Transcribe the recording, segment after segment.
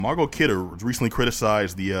Margot Kidder recently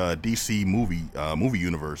criticized the DC movie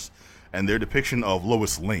universe and their depiction of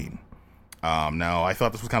Lois Lane. Now, I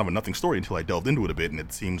thought this was kind of a nothing story until I delved into it a bit, and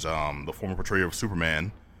it seems the former portrayer of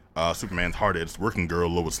Superman, Superman's hard-edged working girl,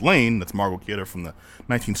 Lois Lane, that's Margot Kidder from the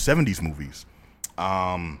 1970s movies,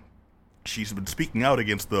 she's been speaking out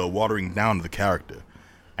against the watering down of the character.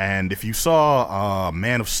 And if you saw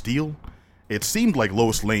Man of Steel, it seemed like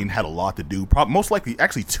Lois Lane had a lot to do, most likely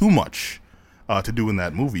actually too much to do in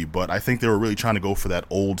that movie, but I think they were really trying to go for that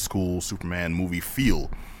old school Superman movie feel.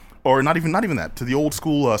 Or not even that, to the old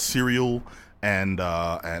school cereal and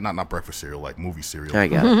not breakfast cereal, like movie cereal. I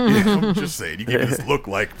got it. Yeah, I'm just saying, you give this look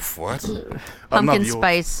like, what? Pumpkin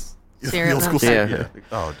spice cereal. The old school cereal. Yeah.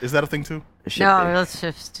 Oh, is that a thing too? No, let's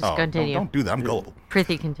just continue. Don't do that, I'm gullible.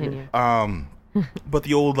 Prithee, continue. But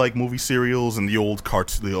the old like movie serials and the old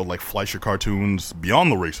like Fleischer cartoons, beyond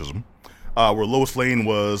the racism, where Lois Lane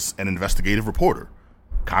was an investigative reporter,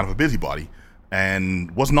 kind of a busybody,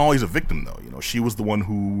 and wasn't always a victim though. She was the one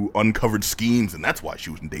who uncovered schemes, and that's why she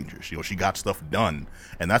was in danger. She got stuff done,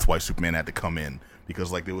 and that's why Superman had to come in,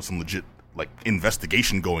 because like there was some legit like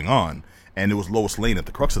investigation going on, and it was Lois Lane at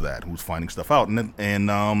the crux of that who was finding stuff out. And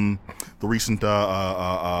the recent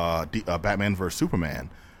Batman vs Superman,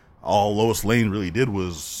 all Lois Lane really did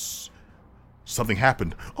was something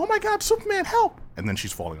happened. Oh my God, Superman, help! And then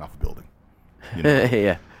she's falling off a building.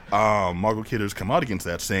 Yeah. Margot Kidder's come out against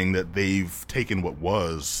that, saying that they've taken what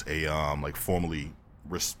was a like formerly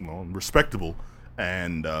respectable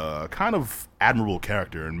and kind of admirable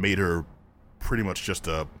character and made her pretty much just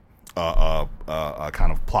a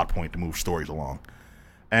kind of plot point to move stories along.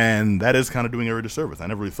 And that is kind of doing her a disservice. I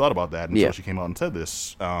never really thought about that until she came out and said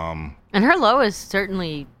this. And her Lois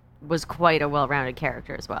certainly was quite a well-rounded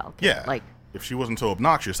character as well. Yeah. Like, if she wasn't so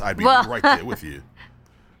obnoxious, I'd be right there with you.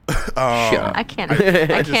 I can't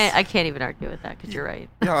even argue with that because you're right.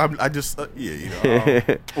 Yeah,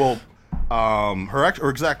 her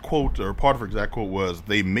exact quote, or part of her exact quote, was,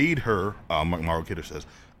 "They made her." Margot Kidder says,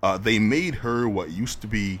 "They made her what used to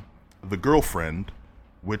be the girlfriend,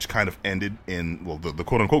 which kind of ended in the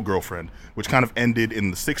quote unquote girlfriend, which kind of ended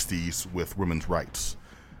in the '60s with women's rights."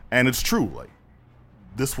 And it's true. Like,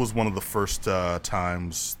 this was one of the first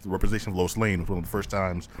times, the representation of Lois Lane was one of the first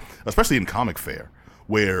times, especially in comic fare,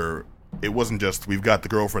 where it wasn't just we've got the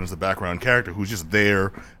girlfriend as the background character who's just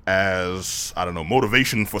there as, I don't know,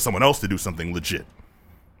 motivation for someone else to do something legit.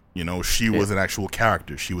 She was an actual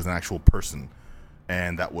character. She was an actual person.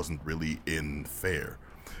 And that wasn't really in fare.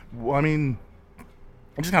 Well, I mean,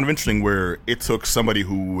 it's just kind of interesting where it took somebody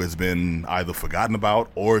who has been either forgotten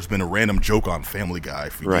about or has been a random joke on Family Guy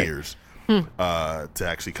for years to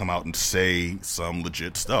actually come out and say some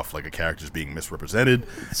legit stuff, like a character's being misrepresented.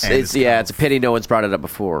 It's a pity no one's brought it up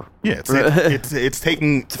before. Yeah, it's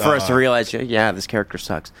taking for us to realize, this character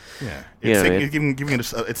sucks. Yeah,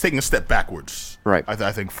 it's taking a step backwards. Right.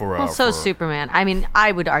 I think for Superman. I mean,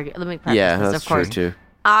 I would argue. Let me preface this, that's of course. True too.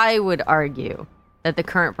 I would argue that the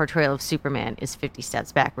current portrayal of Superman is 50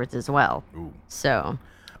 steps backwards as well. Ooh. So,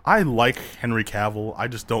 I like Henry Cavill. I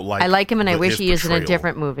just don't like. I like him, and I wish he is in a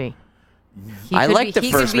different movie. I like the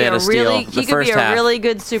first Man of Steel. He could be a really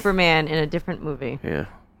good Superman in a different movie. Yeah,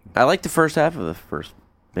 I like the first half of the first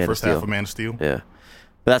Man of Steel. First half of Man of Steel. Yeah,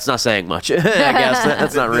 but that's not saying much. I guess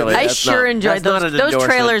that's not really. I enjoyed those. Those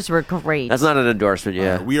trailers were great. That's not an endorsement.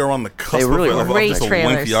 Yeah, we are on the cusp of a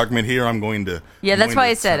lengthy argument here. I'm going to. Yeah, that's why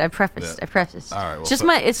I said I prefaced. All right,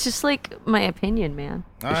 well, it's just like my opinion, man.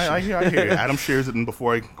 I hear you. Adam shares it, and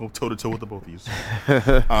before I go toe to toe with the both of you.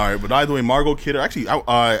 All right, but either way, Margot Kidder. Actually,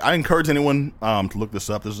 I encourage anyone to look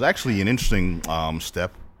this up. This is actually an interesting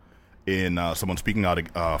step in someone speaking out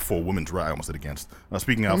for women's rights. I almost said against.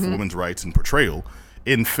 Speaking out for women's rights and portrayal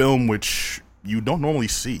in film, which you don't normally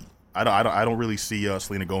see. I don't really see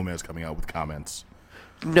Selena Gomez coming out with comments.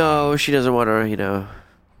 No, she doesn't want to,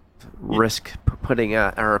 risk putting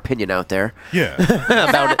her opinion out there. Yeah.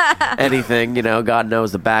 About anything, God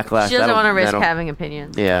knows the backlash. She doesn't want to risk having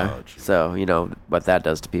opinions. Yeah. So, what that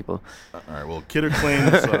does to people. All right. Well,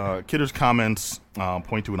 Kidder's comments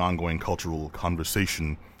point to an ongoing cultural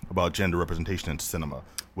conversation about gender representation in cinema,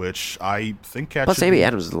 which I think Plus, Amy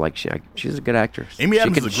Adams is she's a good actress. Amy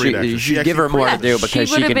Adams is a great actress. You should give her more to do because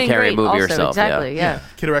she can carry a movie herself. Exactly, yeah.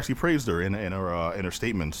 Kidder actually praised her in her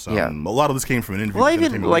statements. A lot of this came from an interview. Well,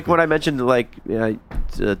 even like what I mentioned,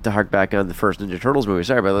 to hark back on the first Ninja Turtles movie.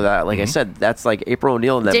 Sorry about that. Like I said, that's like April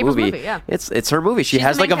O'Neil in that movie. Yeah. It's her movie. She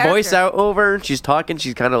has like a voice out over. She's talking.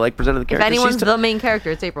 She's kind of like presenting the character. If anyone's the main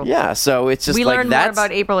character, it's April. Yeah. So it's just we learned more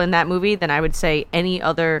about April in that movie than I would say any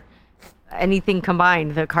other anything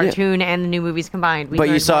combined, the cartoon and the new movies combined. We But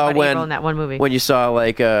you learned more saw about when April in that one movie. when you saw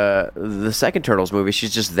like the second Turtles movie,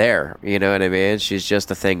 she's just there. You know what I mean? She's just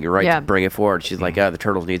a thing. You're right Yeah. to bring it forward. She's like, the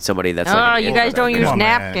Turtles need somebody that's oh, like. you guys don't Come use on,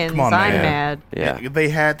 man. napkins. Come on, I'm man. mad. Yeah. They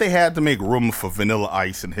had to make room for Vanilla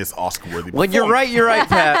Ice and his Oscar-worthy. When you're right,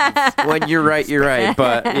 Pat. When you're right, you're right.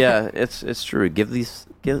 But yeah, it's true.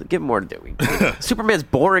 Give more to do. Superman's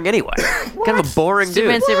boring anyway. Kind of a boring dude.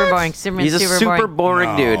 Superman's super boring. Superman's He's a super boring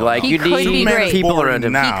No. dude. Like He you could be need great. people Boring around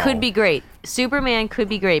him. now. He could be great. Superman could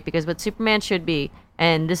be great because what Superman should be,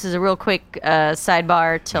 and this is a real quick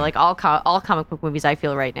sidebar to like all comic book movies I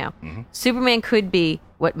feel right now. Superman could be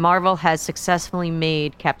what Marvel has successfully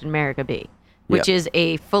made Captain America be, which Yep. is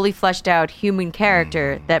a fully fleshed out human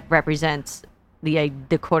character that represents the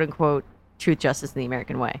quote unquote truth, justice, and the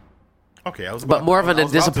American way. Okay, But more of a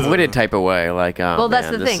disappointed type of way. Like, oh, Well, that's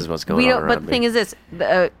man, the this thing. is what's going on. But the thing is this,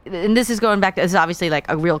 and this is going back to, this is obviously like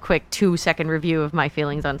a real quick 2-second review of my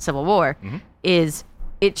feelings on Civil War, is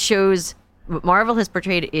it shows what Marvel has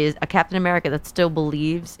portrayed is a Captain America that still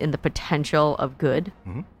believes in the potential of good.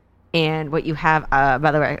 And what you have,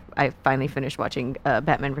 by the way, I finally finished watching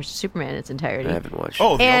Batman vs. Superman in its entirety. I haven't watched.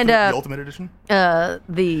 Oh, the And, ultimate edition?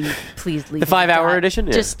 Please leave The 5-hour that. edition?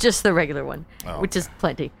 Yeah. Just the regular one, which is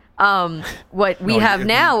plenty. What we No, have you-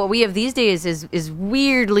 now, what we have these days is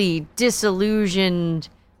weirdly disillusioned,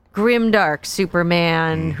 grimdark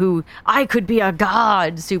Superman who I could be a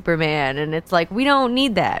god Superman, and it's like we don't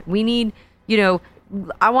need that. We need,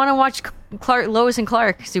 I want to watch Lois and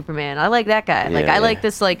Clark Superman. I like that guy. Like Yeah, I yeah. like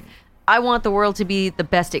this. Like I want the world to be the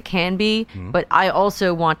best it can be, but I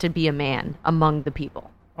also want to be a man among the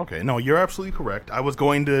people. Okay, no, you're absolutely correct. I was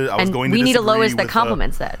going to And going to we need a disagree Lois that with,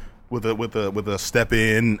 complements that. with a step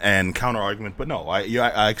in and counter argument, but no, I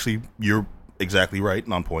actually you're exactly right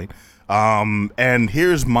and on point. And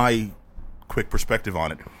here's my quick perspective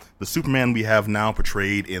on it: the Superman we have now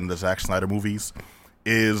portrayed in the Zack Snyder movies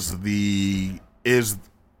is the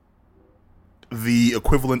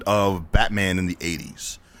equivalent of Batman in the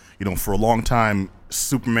 80s. For a long time,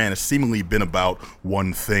 Superman has seemingly been about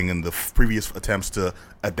one thing, and the previous attempts to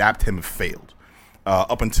adapt him have failed.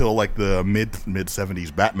 Up until like the mid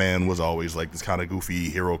 70s, Batman was always like this kind of goofy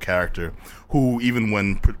hero character who, even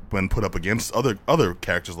when put up against other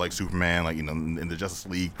characters like Superman, like in the Justice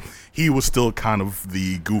League, he was still kind of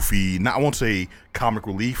the goofy, I won't say comic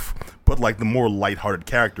relief, but like the more lighthearted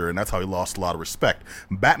character, and that's how he lost a lot of respect.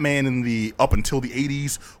 Batman up until the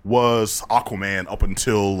 80s was Aquaman up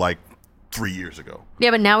until like 3 years ago.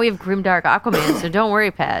 Yeah, but now we have grimdark Aquaman, so don't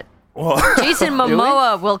worry, Pat. Well, Jason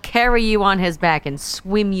Momoa will carry you on his back and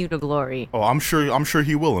swim you to glory. oh, I'm sure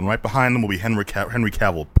he will, and right behind him will be Henry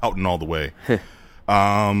Cavill pouting all the way.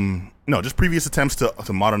 No, just previous attempts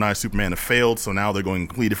to modernize Superman have failed, so now they're going in a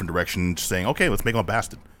completely different direction, just saying, okay, let's make him a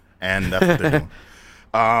bastard, and that's what they're doing.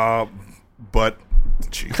 But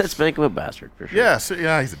geez. Let's make him a bastard for sure.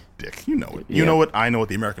 Yeah, he's a dick. You know it. You know it. I know it.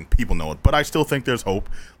 The American people know it. But I still think there's hope.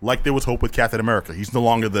 Like there was hope with Captain America. He's no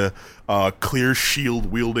longer the clear shield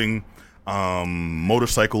wielding,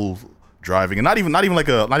 motorcycle driving, and not even like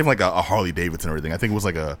a Harley Davidson or anything. I think it was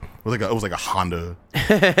like a Honda.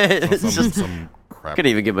 some crap. Couldn't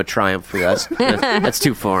even give him a Triumph for that. That's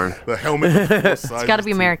too foreign. The helmet. It's got to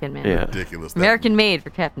be American, man. Yeah. Ridiculous. American made for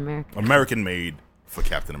Captain America. American made for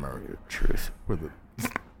Captain America. Truth. With it.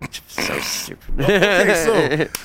 So stupid. Okay, so